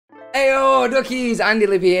Heyo duckies,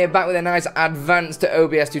 Andilippi here, back with a nice advanced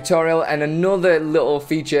OBS tutorial and another little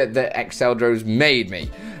feature that Exeldro's made me.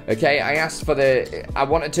 Okay, I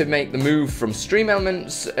wanted to make the move from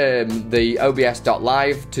StreamElements, the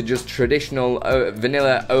OBS.Live, to just traditional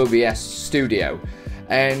vanilla OBS Studio.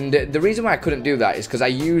 And the reason why I couldn't do that is because I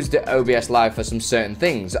used OBS.Live for some certain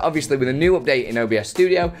things. Obviously, with a new update in OBS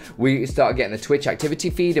Studio, we started getting the Twitch activity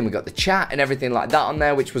feed and we got the chat and everything like that on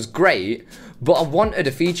there, which was great. But I wanted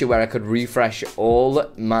a feature where I could refresh all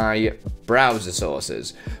my browser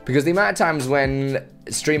sources. Because the amount of times when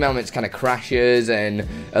StreamElements kind of crashes and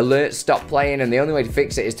alerts stop playing, and the only way to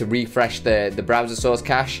fix it is to refresh the browser source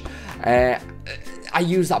cache, I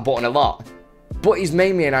use that button a lot. But he's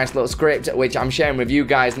made me a nice little script, which I'm sharing with you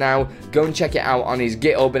guys now. Go and check it out on his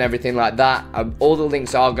GitHub and everything like that. All the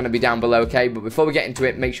links are going to be down below, okay? But before we get into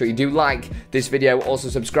it, make sure you do like this video. Also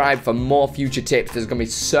subscribe for more future tips. There's going to be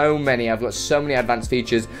so many. I've got so many advanced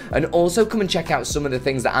features. And also come and check out some of the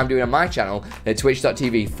things that I'm doing on my channel at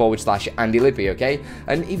twitch.tv/Andilippi, okay?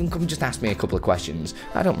 And even come and just ask me a couple of questions.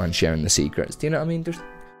 I don't mind sharing the secrets. Do you know what I mean? Just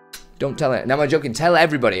don't tell it. Now I'm joking. Tell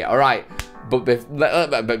everybody, all right? But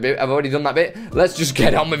I've already done that bit. Let's just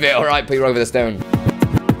get on with it, alright? Put your over the stone.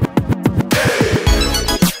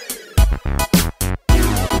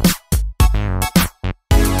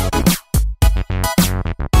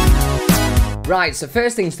 Right, so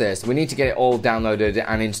first things first, we need to get it all downloaded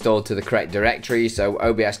and installed to the correct directory so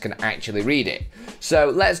OBS can actually read it. So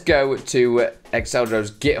let's go to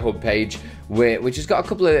Exeldro's GitHub page, which has got a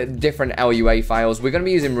couple of different LUA files. We're going to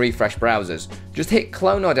be using refresh browsers. Just hit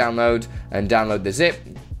clone or download and download the zip.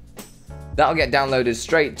 That'll get downloaded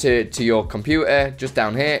straight to your computer, just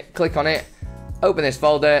down here. Click on it, open this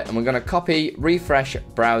folder, and we're going to copy refresh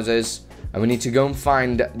browsers. And we need to go and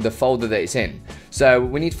find the folder that it's in. So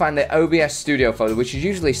we need to find the OBS Studio folder, which is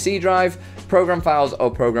usually C drive, program files, or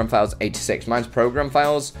program files 86. Mine's program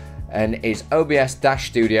files, and it's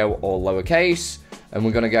OBS-Studio, all lowercase. And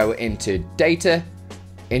we're going to go into data,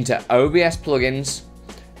 into OBS plugins,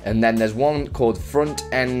 and then there's one called front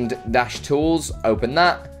end-tools. Open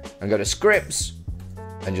that, and go to scripts,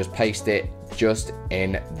 and just paste it just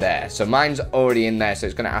in there. So mine's already in there, so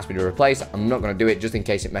it's going to ask me to replace. I'm not going to do it just in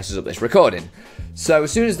case it messes up this recording. So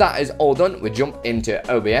as soon as that is all done, we jump into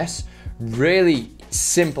OBS. Really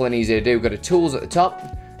simple and easy to do. Go to tools at the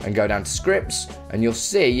top and go down to scripts, and you'll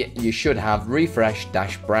see you should have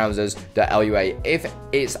refresh-browsers.lua. If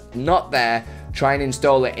it's not there, try and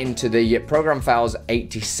install it into the program files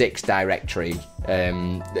 86 directory.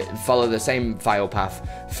 Follow the same file path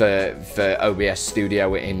for OBS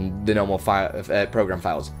Studio in the normal program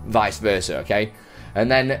files, vice versa, okay? And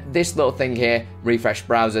then this little thing here, refresh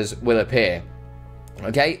browsers, will appear.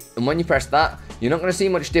 Okay, and when you press that, you're not going to see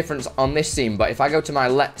much difference on this scene, but if I go to my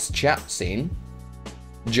Let's Chat scene,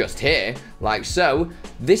 just here, like so,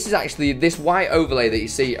 this is actually, this white overlay that you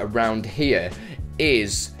see around here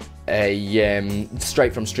is a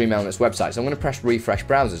straight from StreamElements website. So I'm going to press refresh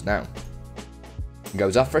browsers now. It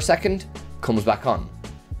goes off for a second, comes back on.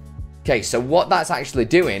 Okay, so what that's actually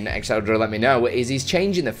doing, Exeldro let me know, is he's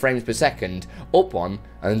changing the frames per second up one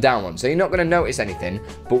and down one. So you're not going to notice anything,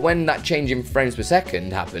 but when that change in frames per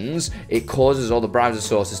second happens, it causes all the browser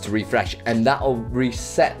sources to refresh, and that'll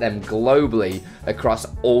reset them globally across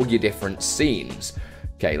all your different scenes.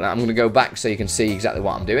 Okay, I'm going to go back so you can see exactly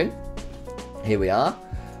what I'm doing. Here we are.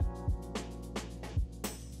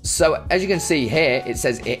 So as you can see here, it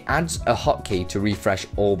says it adds a hotkey to refresh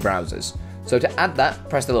all browsers. So to add that,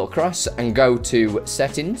 press the little cross and go to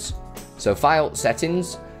settings. So file,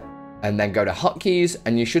 settings, and then go to hotkeys,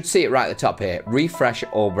 and you should see it right at the top here, refresh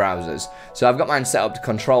all browsers. So I've got mine set up to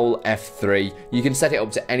control F3. You can set it up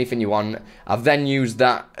to anything you want. I've then used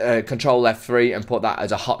that control F3 and put that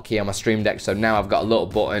as a hotkey on my Stream Deck. So now I've got a little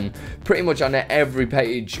button pretty much on every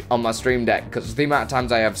page on my Stream Deck, because the amount of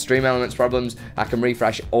times I have StreamElements problems, I can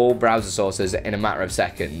refresh all browser sources in a matter of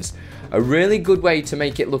seconds. A really good way to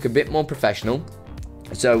make it look a bit more professional.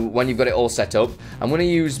 So when you've got it all set up, I'm going to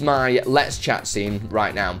use my Let's Chat scene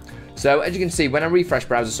right now. So as you can see, when I refresh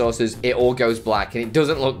browser sources, it all goes black, and it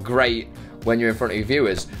doesn't look great when you're in front of your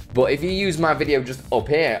viewers. But if you use my video just up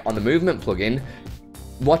here on the movement plugin,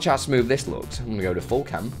 watch how smooth this looks. I'm going to go to full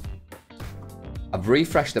cam. I've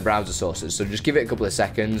refreshed the browser sources, so just give it a couple of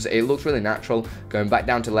seconds. It looks really natural. Going back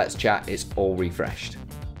down to Let's Chat, it's all refreshed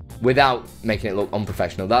without making it look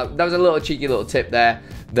unprofessional. That was a little cheeky little tip there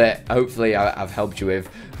that hopefully I've helped you with.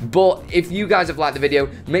 But if you guys have liked the video,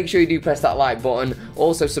 make sure you do press that like button.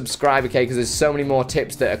 Also subscribe, okay, because there's so many more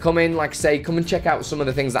tips that are coming. Like I say, come and check out some of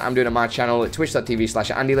the things that I'm doing on my channel at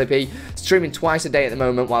twitch.tv/Andilippi. Streaming twice a day at the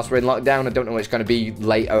moment whilst we're in lockdown. I don't know what it's going to be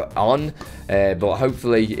later on, but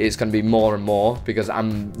hopefully it's going to be more and more, because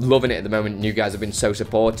I'm loving it at the moment and you guys have been so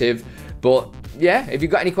supportive. But yeah, if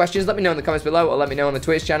you've got any questions, let me know in the comments below, or let me know on the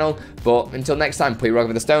Twitch channel. But until next time, put your rock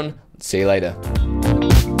over the stone. See you later.